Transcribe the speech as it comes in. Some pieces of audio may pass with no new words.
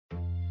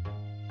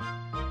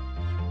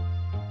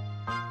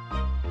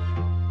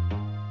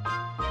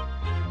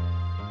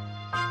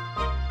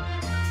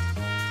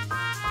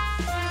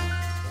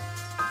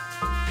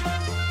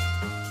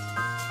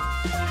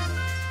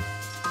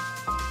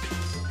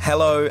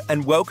Hello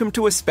and welcome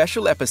to a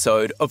special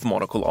episode of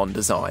Monocle on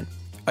Design,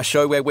 a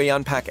show where we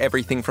unpack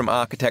everything from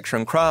architecture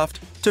and craft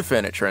to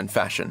furniture and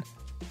fashion.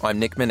 I'm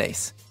Nick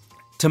Manise.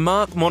 To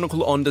mark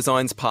Monocle on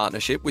Design's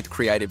partnership with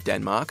Creative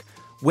Denmark,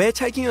 we're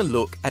taking a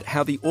look at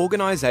how the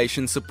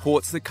organisation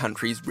supports the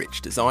country's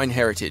rich design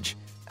heritage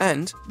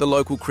and the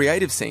local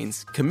creative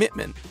scene's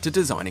commitment to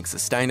designing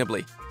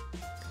sustainably.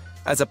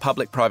 As a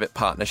public-private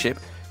partnership,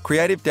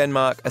 Creative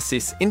Denmark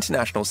assists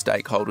international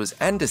stakeholders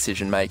and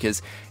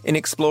decision-makers in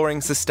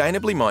exploring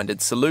sustainably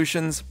minded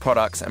solutions,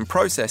 products and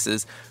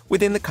processes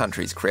within the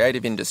country's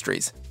creative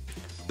industries.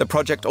 The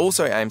project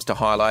also aims to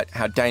highlight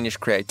how Danish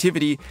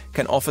creativity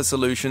can offer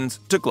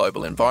solutions to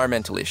global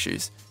environmental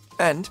issues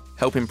and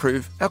help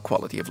improve our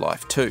quality of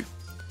life too.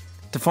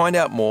 To find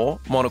out more,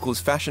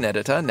 Monocle's fashion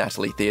editor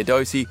Natalie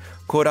Theodosi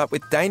caught up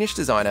with Danish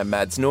designer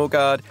Mads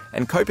Nørgaard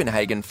and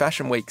Copenhagen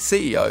Fashion Week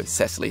CEO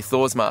Cecily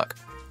Thorsmark.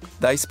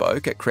 They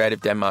spoke at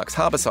Creative Denmark's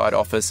Harbourside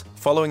office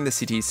following the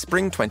city's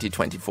Spring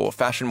 2024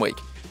 Fashion Week.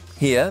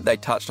 Here, they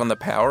touched on the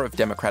power of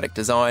democratic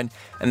design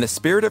and the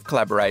spirit of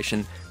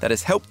collaboration that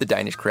has helped the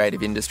Danish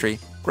creative industry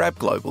grab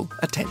global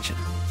attention.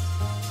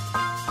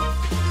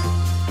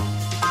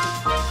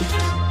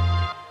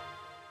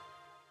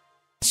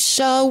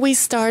 Shall we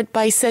start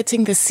by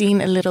setting the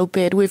scene a little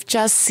bit? We've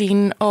just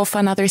seen off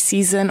another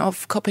season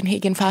of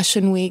Copenhagen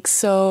Fashion Week.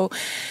 So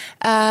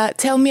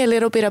tell me a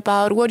little bit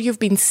about what you've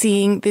been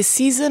seeing this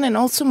season and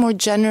also more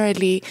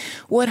generally,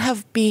 what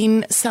have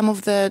been some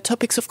of the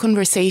topics of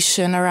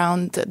conversation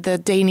around the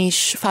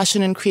Danish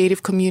fashion and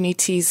creative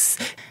communities?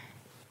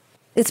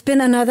 It's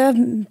been another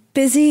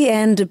busy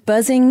and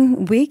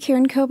buzzing week here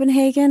in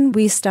Copenhagen.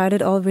 We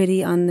started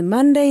already on the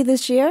Monday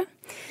this year,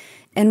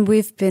 and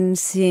we've been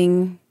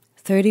seeing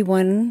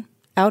 31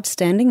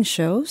 outstanding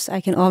shows, I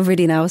can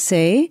already now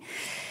say.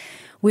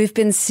 We've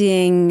been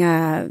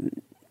seeing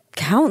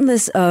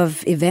countless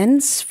of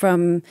events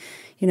from,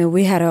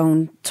 we had our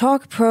own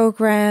talk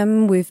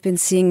program. We've been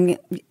seeing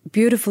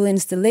beautiful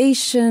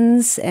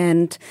installations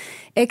and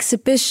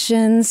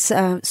exhibitions,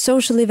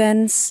 social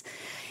events.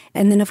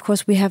 And then, of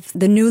course, we have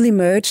the newly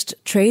merged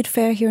trade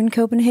fair here in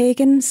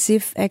Copenhagen,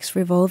 SIF X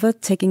Revolver,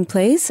 taking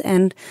place.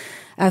 And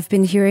I've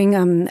been hearing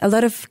a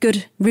lot of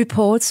good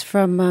reports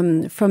from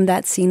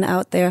that scene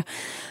out there.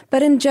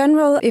 But in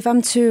general, if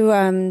I'm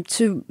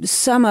to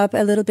sum up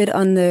a little bit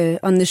on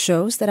the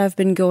shows that I've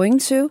been going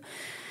to,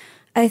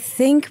 I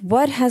think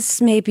what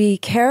has maybe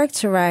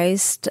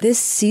characterized this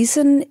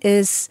season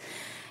is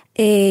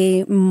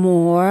a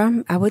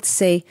more, I would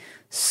say,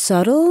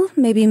 subtle,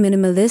 maybe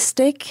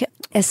minimalistic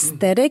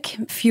aesthetic,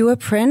 fewer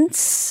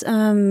prints,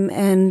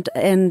 and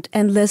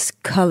less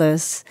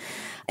colors.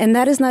 And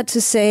that is not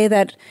to say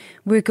that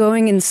we're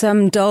going in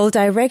some dull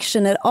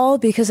direction at all,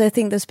 because I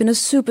think there's been a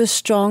super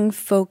strong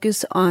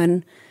focus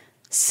on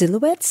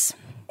silhouettes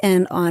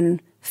and on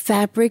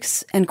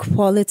fabrics and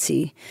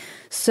quality.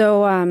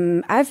 So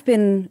I've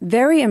been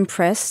very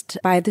impressed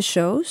by the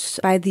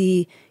shows, by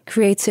the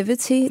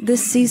creativity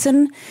this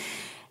season,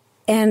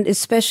 and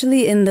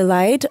especially in the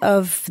light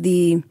of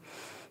the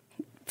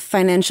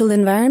financial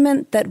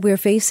environment that we're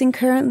facing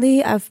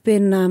currently,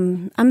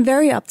 I'm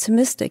very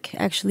optimistic,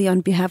 actually,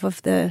 on behalf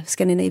of the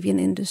Scandinavian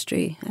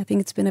industry. I think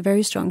it's been a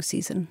very strong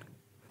season.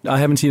 I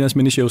haven't seen as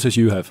many shows as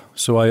you have,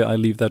 so I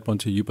leave that one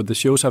to you. But the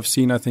shows I've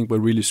seen, I think, were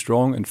really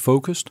strong and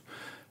focused,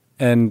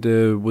 and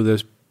with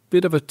a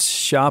bit of a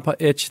sharper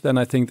edge than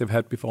I think they've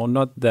had before.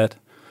 Not that,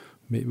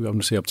 maybe I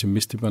wouldn't say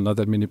optimistic, but not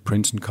that many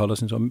prints and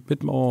colors, and so a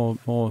bit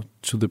more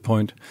to the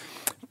point.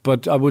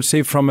 But I would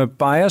say from a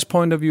buyer's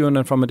point of view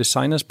and from a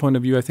designer's point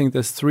of view, I think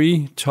there's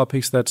three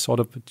topics that's sort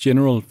of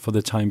general for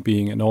the time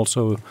being, and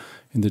also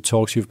in the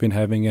talks you've been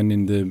having and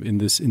in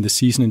the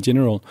season in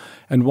general.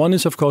 And one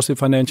is, of course, the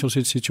financial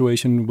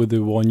situation with the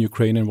war in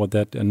Ukraine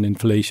and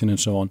inflation and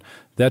so on.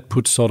 That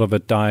puts sort of a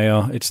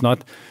dire. It's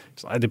not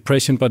a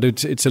depression, but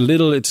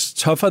it's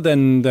tougher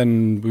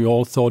than we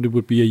all thought it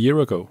would be a year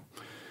ago.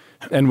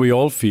 And we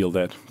all feel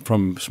that,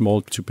 from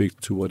small to big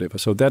to whatever.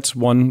 So that's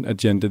one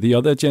agenda. The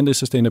other agenda is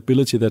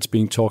sustainability that's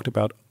being talked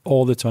about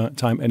all the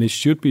time, and it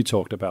should be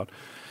talked about.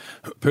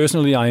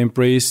 Personally, I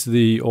embrace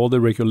all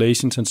the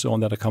regulations and so on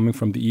that are coming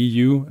from the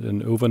EU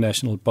and over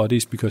national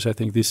bodies, because I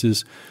think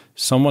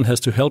someone has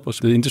to help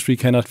us. The industry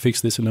cannot fix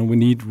this alone. We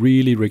need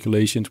really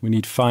regulations. We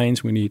need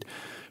fines. We need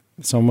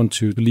someone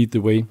to lead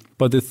the way.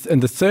 But the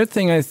third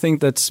thing I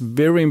think that's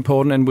very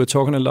important, and we're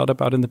talking a lot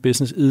about in the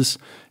business, is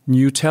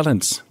new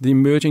talents, the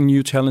emerging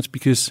new talents,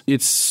 because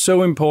it's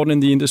so important in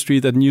the industry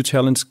that new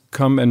talents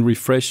come and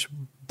refresh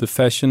the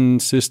fashion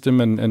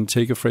system and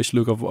take a fresh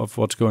look of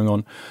what's going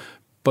on.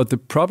 But the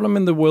problem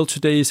in the world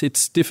today is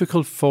it's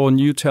difficult for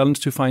new talents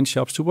to find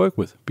shops to work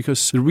with,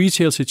 because the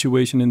retail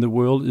situation in the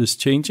world is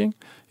changing.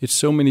 It's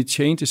so many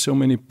chains, it's so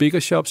many bigger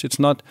shops.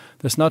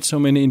 There's not so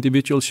many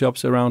individual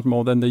shops around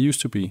more than there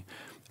used to be.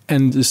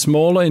 And the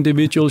smaller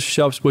individual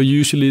shops were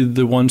usually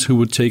the ones who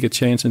would take a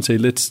chance and say,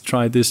 let's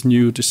try this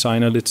new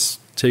designer, let's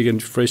take a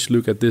fresh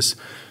look at this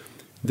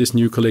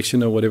new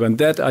collection or whatever. And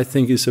that, I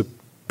think, is a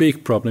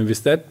big problem.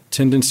 If that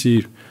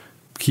tendency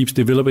keeps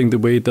developing the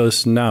way it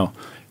does now,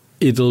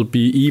 it'll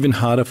be even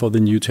harder for the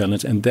new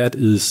talents, and that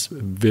is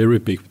very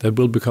big. That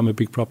will become a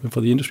big problem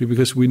for the industry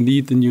because we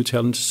need the new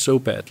talents so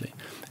badly.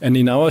 And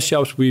in our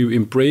shops, we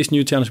embrace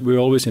new talents. We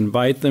always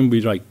invite them.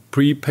 We like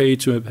prepay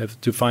to have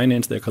to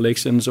finance their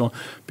collection and so on,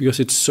 because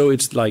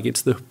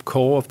it's the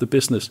core of the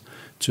business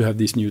to have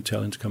these new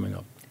talents coming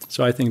up.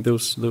 So I think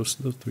those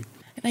three.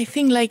 And I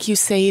think, like you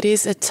say, it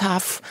is a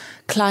tough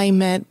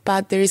climate,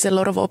 but there is a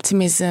lot of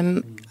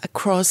optimism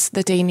across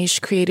the Danish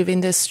creative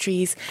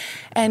industries.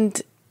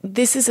 And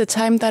this is a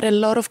time that a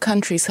lot of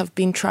countries have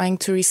been trying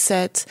to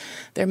reset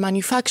their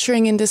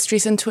manufacturing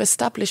industries and to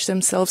establish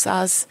themselves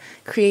as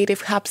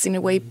creative hubs in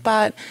a way.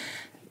 But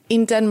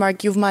in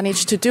Denmark, you've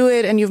managed to do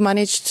it, and you've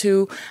managed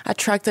to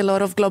attract a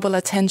lot of global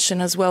attention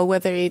as well,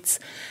 whether it's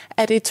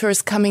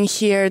editors coming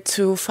here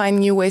to find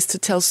new ways to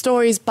tell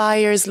stories,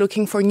 buyers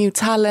looking for new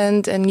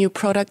talent and new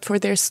product for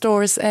their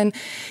stores. And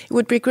it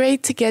would be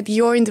great to get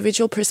your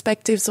individual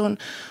perspectives on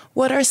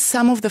what are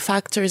some of the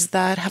factors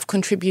that have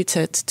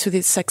contributed to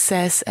this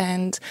success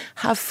and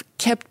have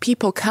kept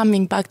people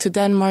coming back to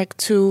Denmark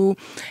to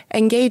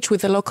engage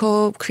with the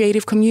local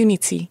creative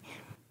community?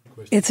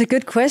 It's a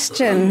good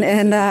question,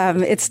 and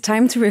it's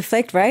time to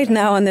reflect right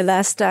now on the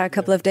last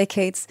couple of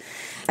decades.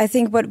 I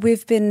think what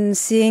we've been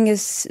seeing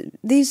is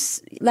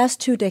these last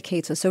 2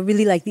 decades or so,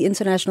 really like the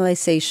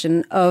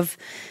internationalization of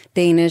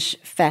Danish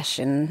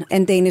fashion,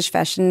 and Danish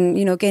fashion,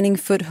 gaining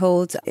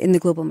foothold in the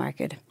global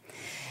market.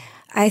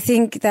 I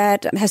think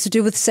that has to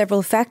do with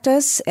several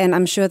factors, and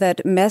I'm sure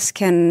that Mads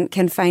can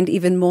find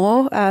even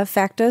more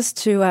factors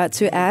to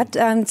add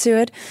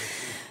to it.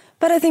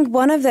 But I think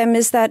one of them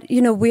is that,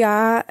 we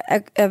are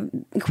a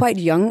quite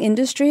young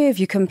industry if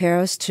you compare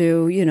us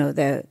to,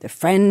 the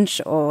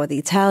French or the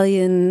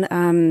Italian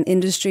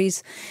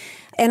industries.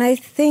 And I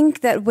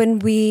think that when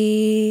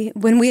we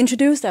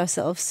introduced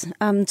ourselves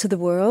to the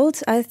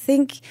world, I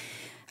think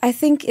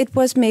it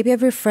was maybe a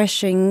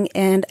refreshing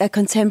and a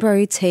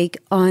contemporary take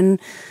on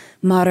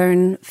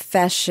modern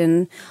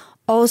fashion.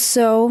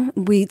 Also,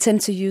 we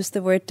tend to use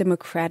the word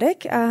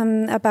democratic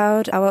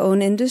about our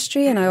own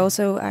industry, and I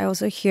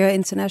also hear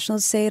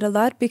internationals say it a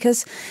lot,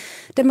 because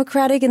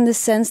democratic in the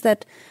sense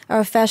that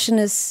our fashion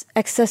is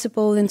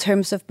accessible in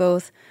terms of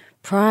both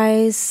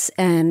price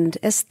and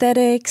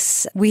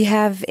aesthetics. We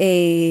have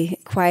a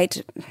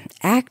quite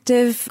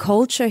active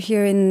culture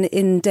here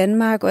in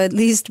Denmark, or at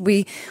least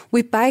we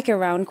bike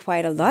around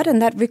quite a lot,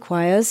 and that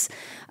requires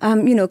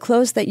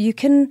clothes that you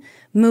can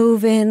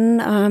move in.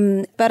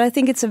 But I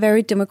think it's a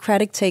very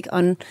democratic take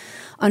on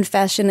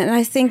fashion, and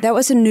I think that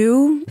was a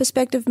new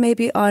perspective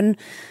maybe on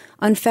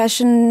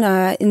fashion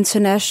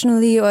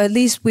internationally, or at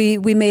least we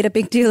made a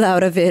big deal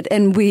out of it,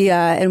 and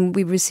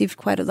we received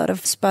quite a lot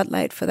of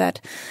spotlight for that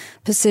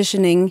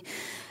positioning.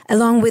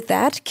 Along with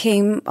that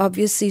came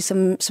obviously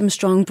some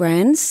strong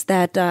brands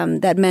that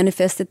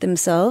manifested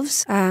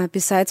themselves.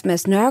 Besides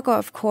Mads Nørgaard,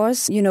 of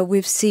course,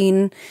 we've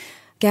seen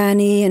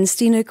Garni and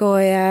Stine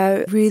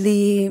Goya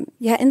really,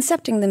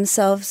 incepting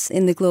themselves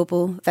in the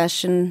global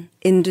fashion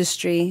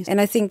industry,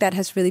 and I think that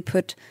has really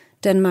put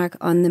Denmark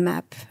on the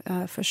map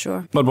for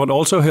sure. But what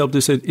also helped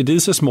is that it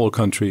is a small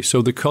country,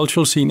 so the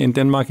cultural scene in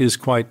Denmark is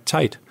quite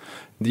tight.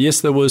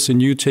 Yes, there was a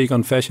new take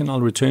on fashion. I'll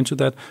return to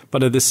that.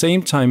 But at the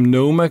same time,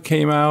 Noma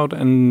came out,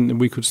 and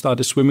we could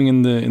start swimming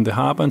in the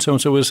harbor and so on.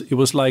 So it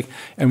was like,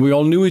 and we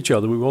all knew each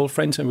other. We were all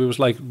friends, and it was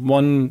like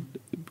one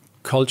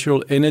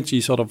cultural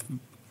energy sort of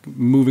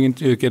moving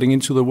into, getting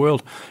into the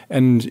world.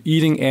 And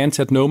eating ants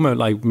at Noma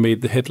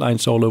made the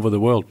headlines all over the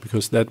world,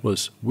 because that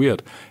was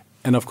weird.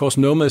 And of course,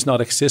 Noma is not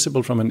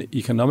accessible from an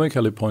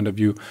economically point of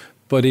view,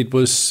 but it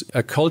was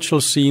a cultural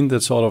scene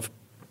that sort of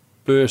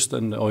burst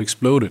or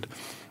exploded,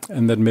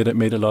 and that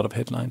made a lot of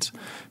headlines.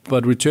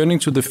 But returning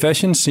to the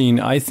fashion scene,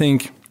 I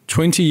think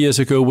 20 years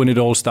ago when it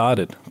all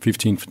started,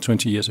 15,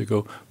 20 years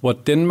ago,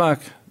 what Denmark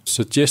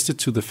suggested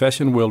to the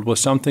fashion world was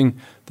something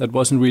that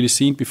wasn't really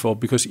seen before,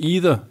 because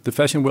either the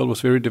fashion world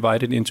was very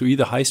divided into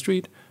either high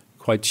street,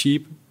 quite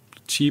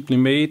cheaply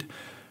made,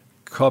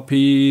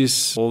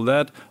 copies, all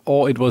that,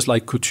 or it was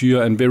like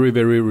couture and very,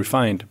 very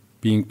refined,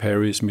 being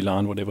Paris,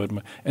 Milan, whatever.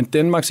 And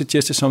Denmark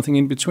suggested something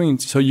in between.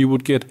 So you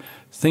would get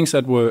things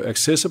that were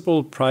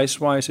accessible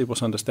price-wise, it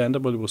was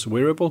understandable, it was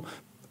wearable,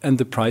 and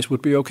the price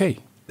would be okay.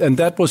 And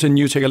that was a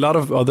new take. A lot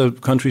of other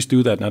countries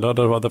do that, and a lot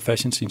of other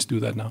fashion scenes do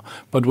that now.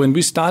 But when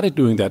we started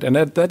doing that, and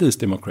that is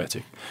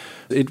democratic,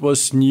 it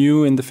was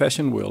new in the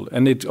fashion world.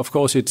 And of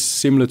course, it's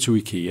similar to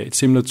IKEA. It's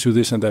similar to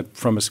this and that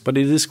but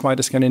it is quite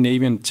a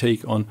Scandinavian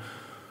take on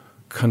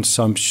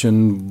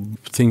consumption,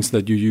 things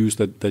that you use,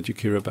 that you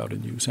care about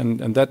and use,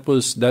 and that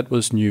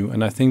was new,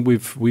 and I think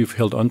we've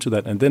held on to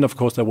that. And then of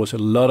course there was a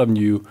lot of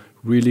new,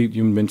 really,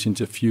 you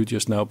mentioned a few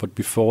just now, but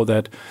before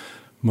that,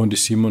 Mondi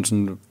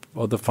Simonsen and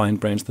other fine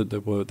brands that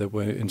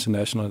were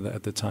international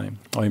at the time,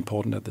 or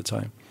important at the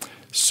time.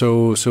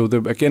 So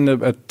again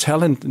a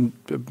talent,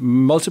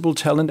 multiple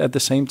talent at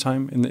the same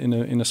time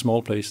in a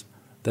small place,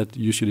 that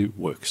usually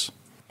works.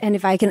 And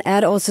if I can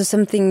add also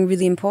something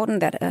really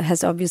important that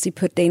has obviously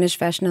put Danish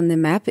fashion on the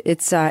map,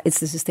 it's the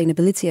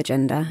sustainability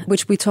agenda,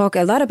 which we talk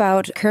a lot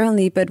about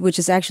currently, but which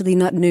is actually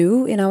not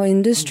new in our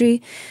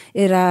industry.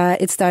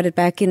 It started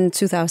back in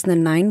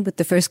 2009 with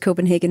the first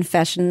Copenhagen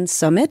Fashion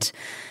Summit,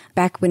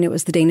 back when it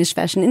was the Danish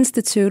Fashion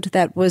Institute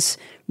that was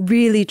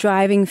really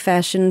driving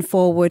fashion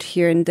forward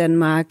here in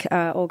Denmark,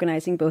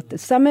 organizing both the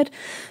summit,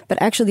 but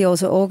actually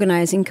also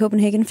organizing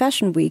Copenhagen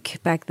Fashion Week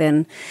back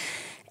then.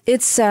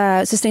 It's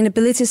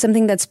sustainability is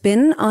something that's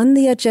been on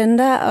the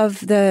agenda of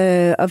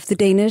the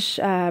Danish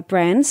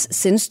brands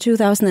since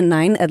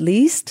 2009 at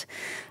least,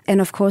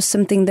 and of course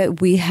something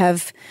that we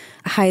have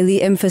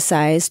highly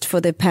emphasized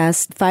for the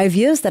past 5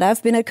 years that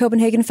I've been at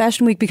Copenhagen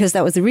Fashion Week, because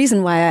that was the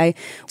reason why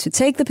to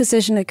take the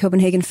position at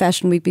Copenhagen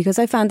Fashion Week, because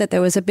I found that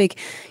there was a big,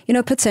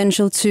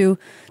 potential to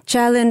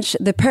challenge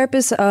the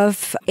purpose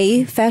of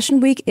a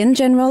fashion week in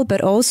general,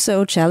 but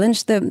also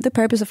challenge the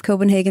purpose of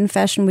Copenhagen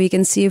Fashion Week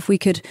and see if we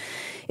could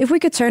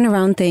turn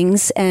around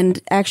things and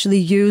actually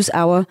use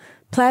our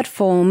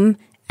platform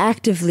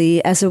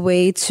actively as a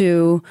way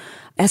to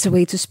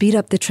speed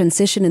up the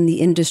transition in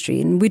the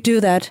industry. And we do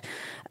that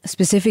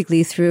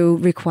specifically through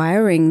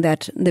requiring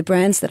that the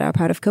brands that are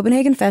part of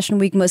Copenhagen Fashion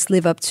Week must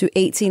live up to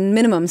 18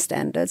 minimum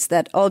standards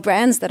that all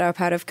brands that are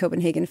part of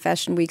Copenhagen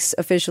Fashion Week's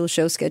official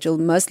show schedule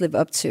must live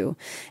up to,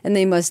 and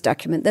they must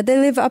document that they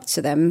live up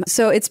to them.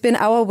 So it's been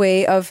our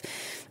way of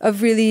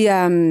really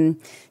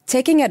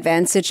taking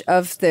advantage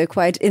of the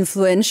quite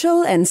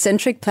influential and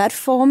centric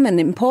platform and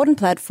important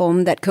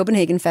platform that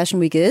Copenhagen Fashion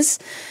Week is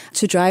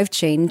to drive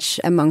change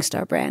amongst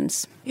our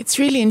brands. It's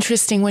really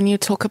interesting when you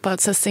talk about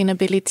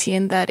sustainability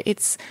and that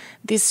it's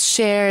this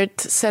shared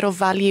set of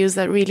values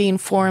that really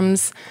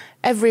informs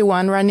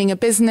everyone running a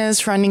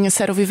business, running a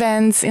set of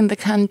events in the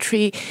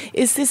country.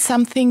 Is this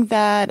something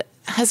that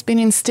has been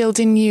instilled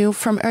in you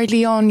from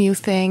early on, you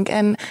think?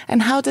 And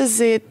how does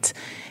it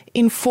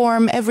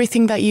inform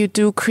everything that you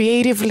do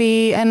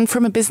creatively and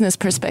from a business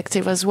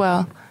perspective as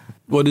well?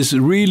 What is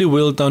really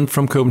well done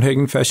from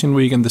Copenhagen Fashion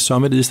Week and the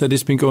summit is that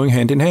it's been going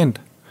hand in hand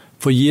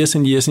for years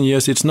and years and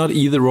years. It's not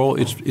either or,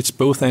 it's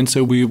both. And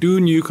so we do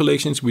new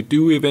collections, we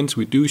do events,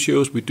 we do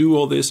shows, we do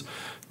all this.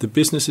 The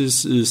business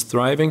is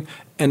thriving,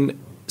 and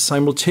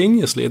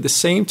simultaneously at the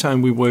same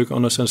time we work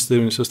on a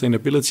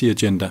sustainability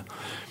agenda.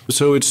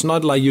 So it's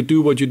not like you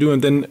do what you do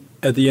and then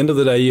at the end of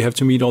the day you have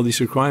to meet all these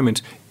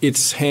requirements.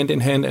 It's hand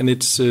in hand, and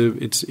it's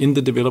in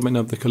the development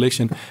of the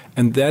collection,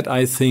 and that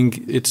I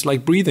think it's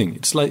like breathing.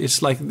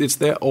 It's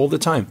there all the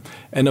time.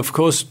 And of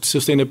course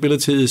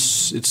sustainability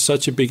it's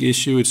such a big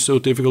issue. It's so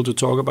difficult to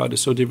talk about.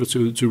 It's so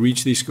difficult to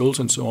reach these goals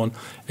and so on.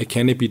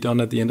 Can it be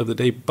done at the end of the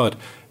day? But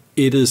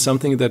it is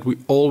something that we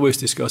always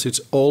discuss.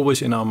 It's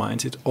always in our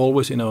minds. It's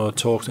always in our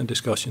talks and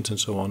discussions and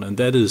so on. And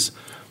that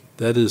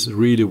is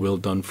really well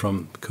done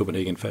from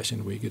Copenhagen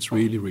Fashion Week. It's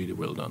really, really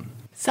well done.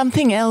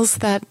 Something else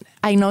that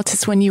I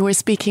noticed when you were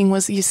speaking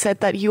was you said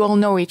that you all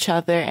know each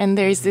other, and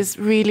there's this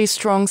really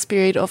strong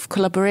spirit of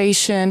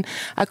collaboration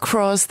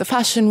across the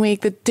Fashion Week,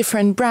 the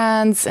different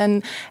brands,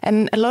 and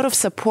a lot of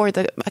support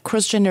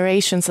across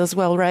generations as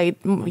well, right?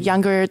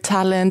 Younger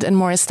talent and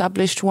more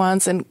established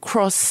ones, and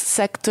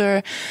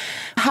cross-sector.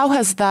 How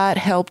has that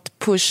helped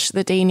push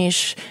the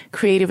Danish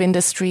creative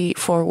industry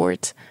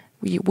forward,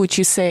 would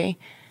you say?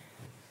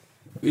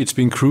 It's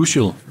been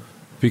crucial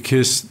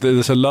because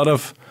there's a lot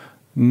of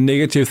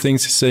negative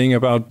things saying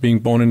about being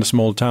born in a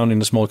small town,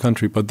 in a small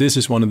country, but this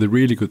is one of the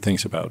really good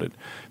things about it,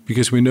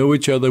 because we know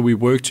each other, we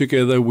work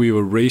together, we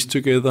were raised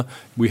together,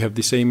 we have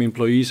the same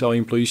employees, our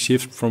employees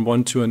shift from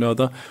one to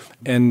another,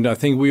 and I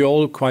think we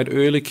all quite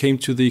early came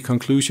to the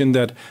conclusion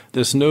that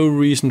there's no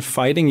reason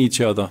fighting each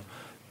other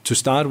to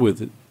start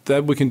with.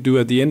 That we can do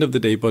at the end of the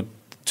day, but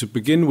to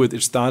begin with,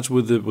 it starts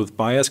with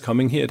buyers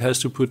coming here. It has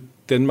to put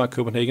Denmark,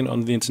 Copenhagen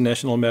on the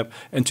international map.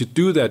 And to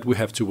do that, we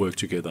have to work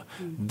together.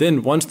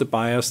 Then once the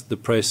buyers, the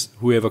press,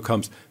 whoever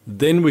comes,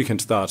 then we can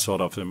start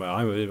sort of,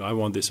 I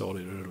want this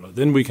order.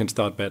 Then we can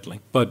start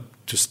battling. But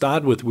to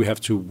start with, we have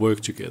to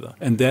work together.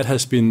 And that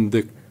has been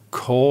the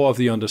core of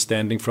the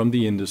understanding from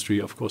the industry,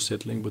 of course,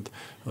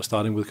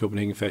 starting with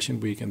Copenhagen Fashion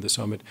Week and the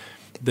summit,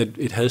 that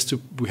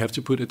we have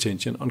to put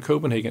attention on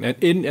Copenhagen.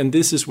 And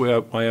this is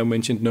why I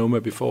mentioned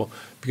Noma before,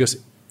 because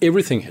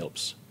everything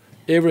helps.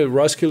 Every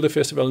Roskilde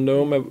Festival,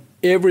 Noma,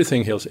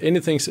 everything helps.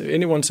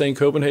 Anyone saying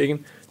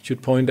Copenhagen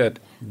should point at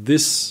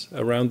this,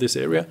 around this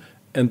area,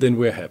 and then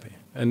we're happy.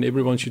 And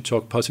everyone should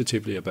talk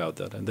positively about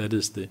that, and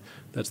that's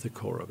the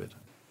core of it.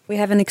 We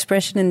have an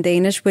expression in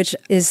Danish which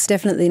is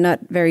definitely not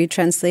very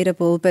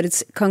translatable, but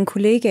it's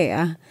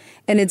konkollegaer,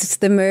 and it's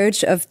the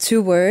merge of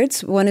two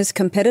words. One is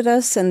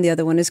competitors and the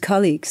other one is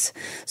colleagues.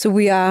 So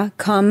we are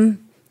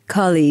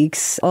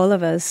colleagues, all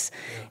of us.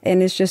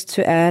 And it's just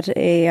to add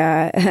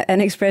an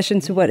expression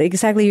to what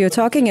exactly you're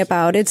talking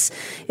about. It's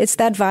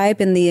that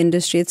vibe in the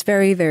industry. It's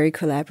very, very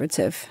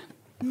collaborative.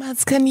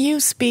 Mads, can you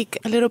speak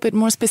a little bit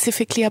more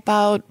specifically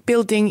about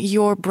building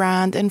your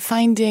brand and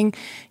finding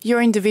your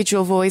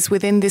individual voice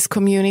within this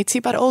community,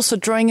 but also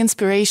drawing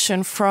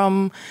inspiration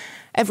from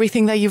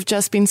everything that you've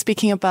just been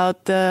speaking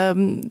about,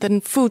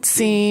 the food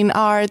scene,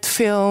 art,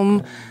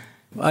 film?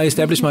 I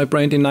established my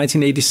brand in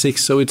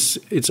 1986, so it's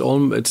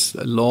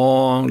a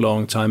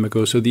long time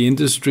ago. So the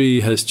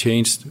industry has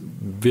changed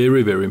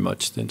very, very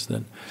much since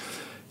then.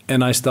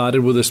 And I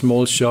started with a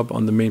small shop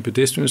on the main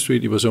pedestrian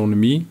street. It was only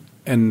me,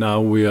 and now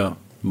we are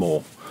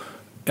more.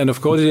 And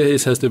of course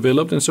it has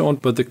developed and so on,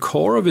 but the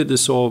core of it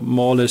is all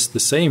more or less the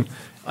same.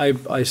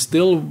 I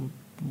still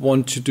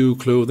want to do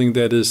clothing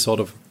that is sort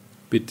of a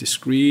bit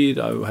discreet.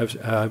 I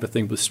have a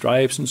thing with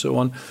stripes and so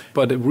on.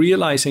 But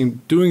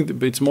realizing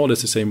it's more or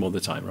less the same all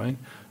the time, right?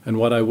 And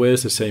what I wear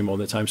is the same all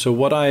the time. So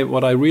what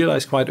I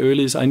realized quite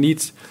early is I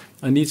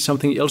need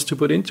something else to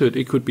put into it.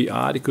 It could be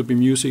art, it could be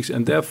music,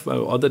 and there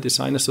are other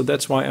designers. So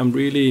that's why I'm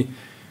really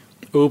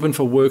open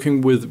for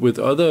working with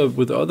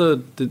other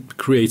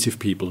creative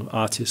people,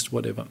 artists,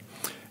 whatever,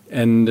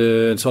 and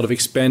sort of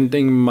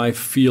expanding my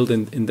field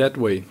in that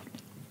way.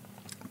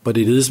 But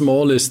it is more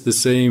or less the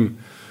same.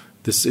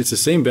 It's the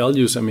same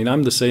values. I mean,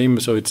 I'm the same,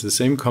 so it's the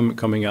same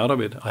coming out of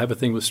it. I have a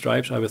thing with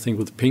stripes. I have a thing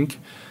with pink,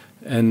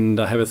 and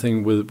I have a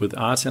thing with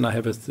arts, and I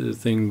have a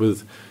thing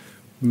with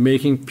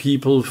making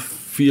people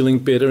feeling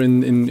better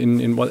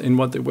in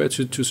what they wear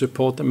to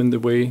support them in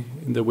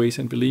the ways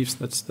and beliefs.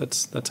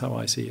 That's how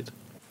I see it.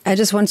 I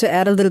just want to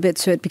add a little bit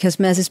to it because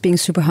Mads is being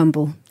super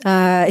humble.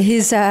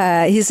 He's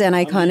an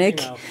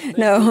iconic.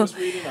 No,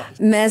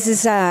 Mads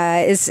is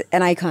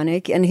an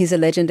iconic, and he's a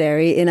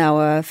legendary in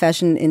our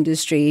fashion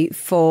industry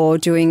for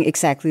doing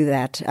exactly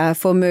that,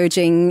 for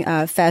merging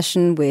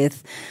fashion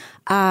with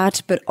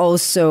art, but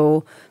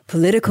also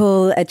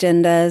political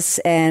agendas.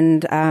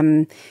 And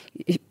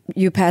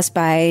you pass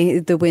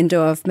by the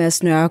window of Mads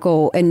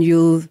Nørgaard, and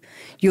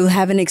you'll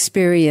have an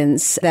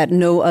experience that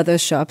no other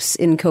shops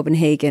in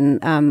Copenhagen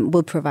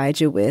will provide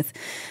you with.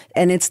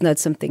 And it's not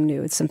something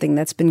new. It's something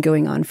that's been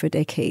going on for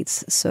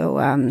decades. So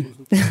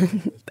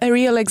a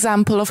real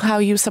example of how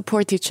you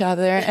support each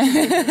other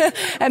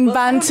and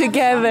band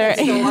together.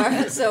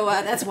 So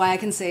that's why I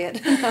can say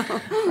it.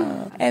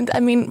 And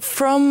I mean,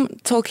 from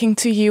talking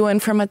to you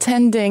and from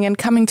attending and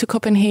coming to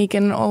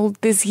Copenhagen all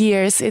these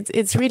years,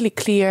 it's really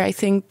clear, I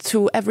think,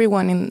 to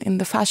everyone in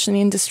the fashion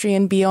industry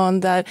and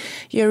beyond that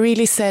you're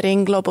really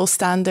setting global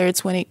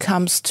standards when it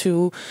comes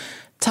to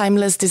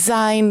timeless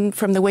design,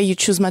 from the way you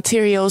choose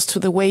materials to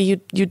the way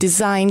you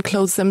design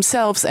clothes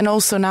themselves, and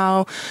also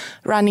now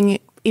running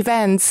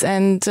events.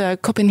 And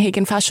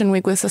Copenhagen Fashion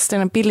Week with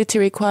sustainability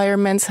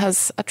requirements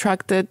has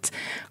attracted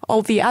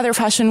all the other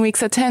fashion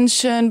weeks'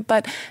 attention.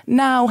 But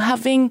now,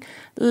 having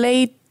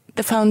laid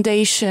the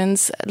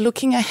foundations,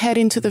 looking ahead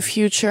into the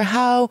future,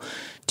 how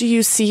do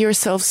you see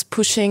yourselves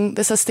pushing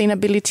the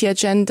sustainability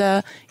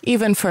agenda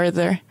even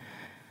further?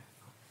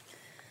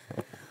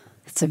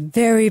 It's a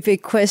very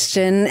big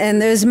question,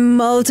 and there's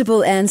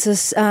multiple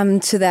answers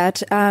to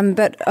that.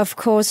 But of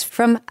course,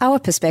 from our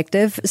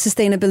perspective,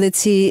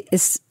 sustainability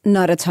is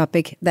not a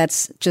topic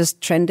that's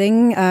just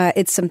trending.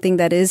 It's something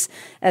that is,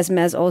 as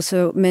Mads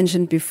also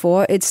mentioned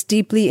before, it's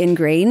deeply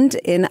ingrained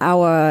in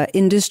our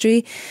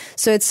industry.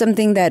 So it's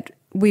something that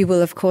we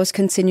will, of course,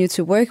 continue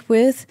to work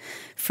with.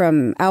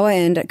 From our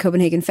end at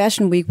Copenhagen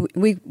Fashion Week,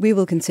 we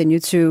will continue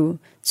to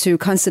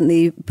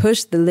constantly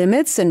push the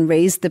limits and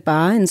raise the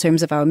bar in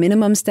terms of our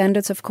minimum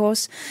standards, of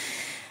course.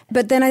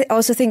 But then I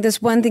also think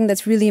there's one thing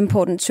that's really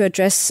important to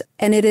address,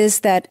 and it is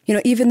that,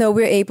 even though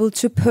we're able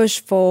to push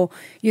for,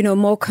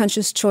 more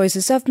conscious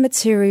choices of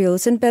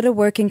materials and better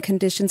working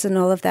conditions and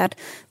all of that,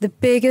 the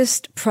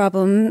biggest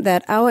problem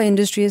that our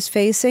industry is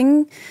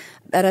facing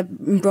at a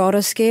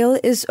broader scale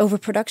is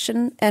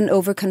overproduction and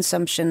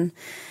overconsumption.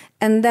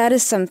 And that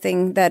is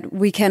something that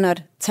we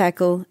cannot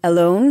tackle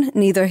alone,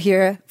 neither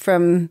here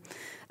from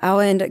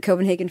our end at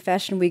Copenhagen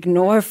Fashion Week,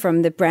 nor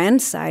from the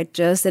brand side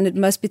and it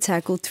must be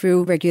tackled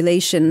through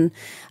regulation.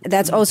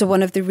 That's also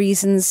one of the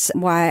reasons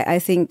why I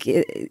think,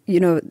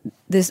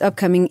 this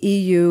upcoming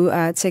EU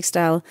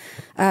textile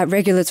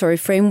regulatory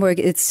framework,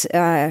 it's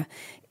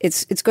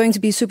going to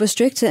be super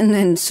strict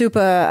and super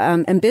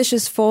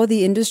ambitious for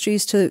the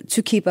industries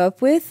to keep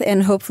up with,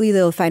 and hopefully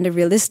they'll find a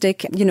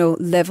realistic,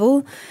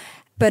 level.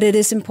 But it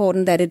is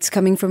important that it's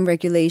coming from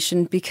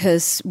regulation,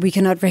 because we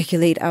cannot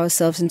regulate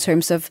ourselves in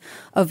terms of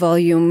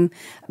volume.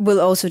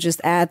 We'll also just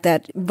add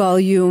that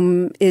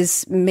volume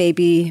is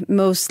maybe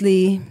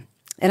mostly,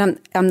 and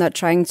I'm not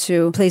trying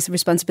to place the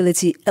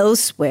responsibility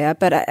elsewhere,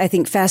 but I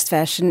think fast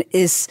fashion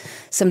is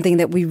something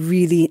that we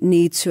really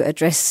need to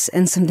address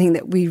and something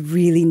that we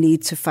really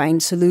need to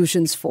find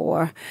solutions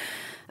for,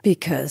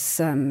 because,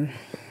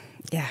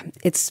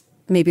 it's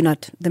maybe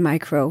not the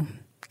micro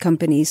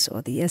companies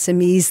or the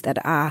SMEs that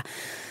are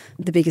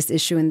the biggest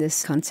issue in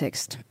this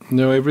context.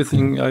 No,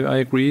 everything, I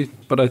agree.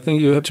 But I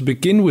think you have to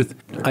begin with,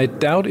 I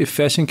doubt if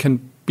fashion can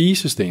be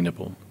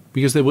sustainable,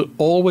 because there will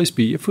always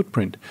be a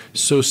footprint.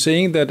 So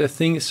saying that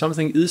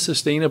something is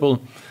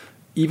sustainable,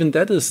 even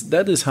that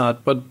is hard,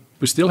 but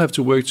we still have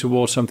to work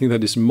towards something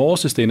that is more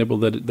sustainable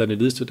than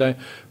it is today.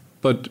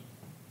 But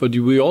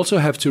we also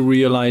have to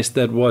realize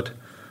that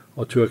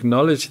to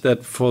acknowledge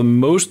that for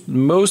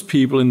most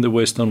people in the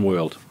Western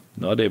world,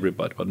 not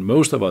everybody, but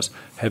most of us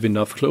have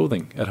enough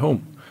clothing at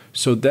home.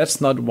 So that's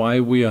not why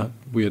we are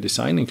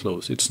designing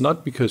clothes. It's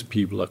not because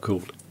people are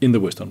cold in the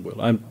Western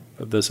world.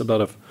 There's a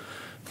lot of,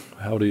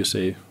 how do you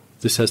say,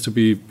 this has to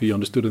be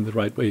understood in the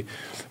right way.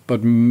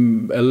 But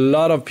a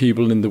lot of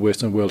people in the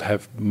Western world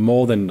have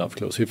more than enough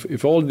clothes.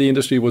 If all the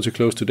industry were to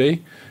close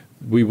today,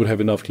 we would have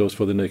enough clothes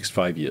for the next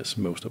 5 years,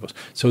 most of us.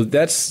 So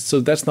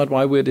that's not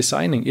why we're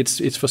designing.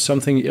 It's for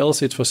something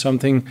else. It's for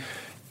something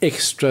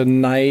extra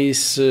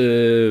nice,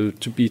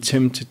 to be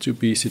tempted, to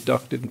be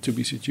seduced, and to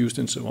be seduced,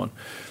 and so on.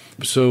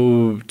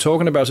 So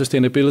talking about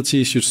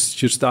sustainability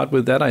should start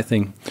with that, I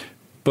think.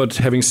 But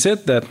having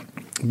said that,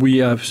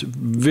 we are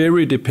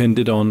we're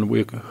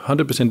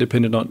 100%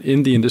 dependent on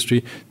in the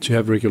industry to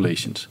have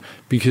regulations,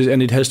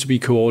 and it has to be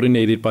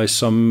coordinated by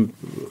some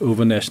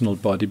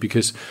overnational body,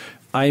 because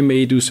I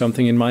may do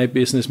something in my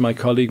business, my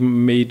colleague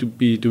may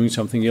be doing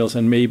something else,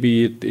 and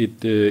maybe it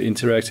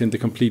interacts in the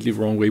completely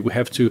wrong way.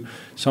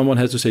 Someone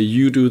has to say,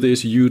 you do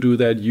this, you do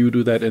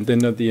that, and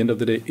then at the end of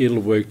the day, it'll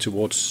work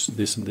towards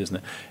this and this and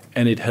that.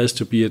 And it has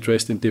to be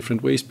addressed in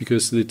different ways,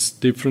 because it's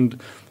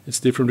different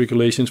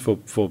regulations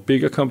for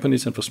bigger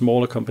companies and for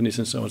smaller companies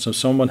and so on. So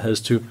someone has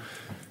to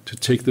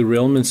take the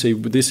realm and say,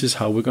 this is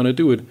how we're going to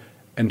do it.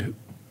 And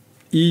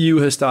EU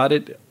has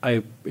started.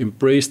 I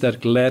embrace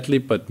that gladly,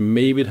 but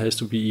maybe it has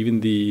to be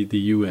even the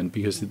UN,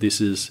 because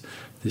this is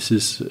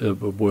a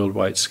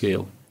worldwide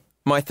scale.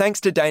 My thanks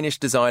to Danish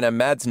designer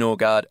Mads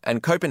Nørgaard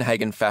and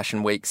Copenhagen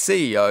Fashion Week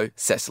CEO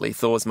Cecily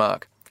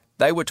Thorsmark.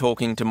 They were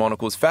talking to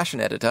Monocle's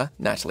fashion editor,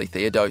 Natalie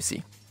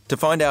Theodosi. To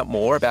find out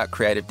more about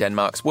Creative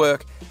Denmark's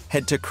work,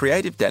 head to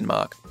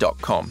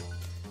creativedenmark.com.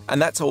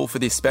 And that's all for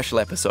this special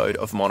episode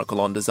of Monocle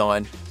on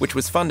Design, which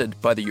was funded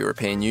by the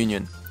European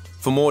Union.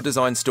 For more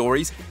design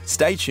stories,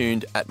 stay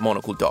tuned at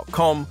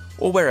monocle.com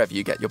or wherever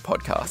you get your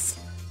podcasts.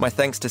 My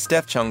thanks to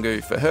Steph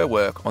Chungu for her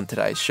work on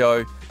today's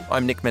show.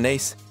 I'm Nick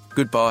Manise.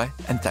 Goodbye,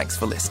 and thanks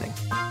for listening.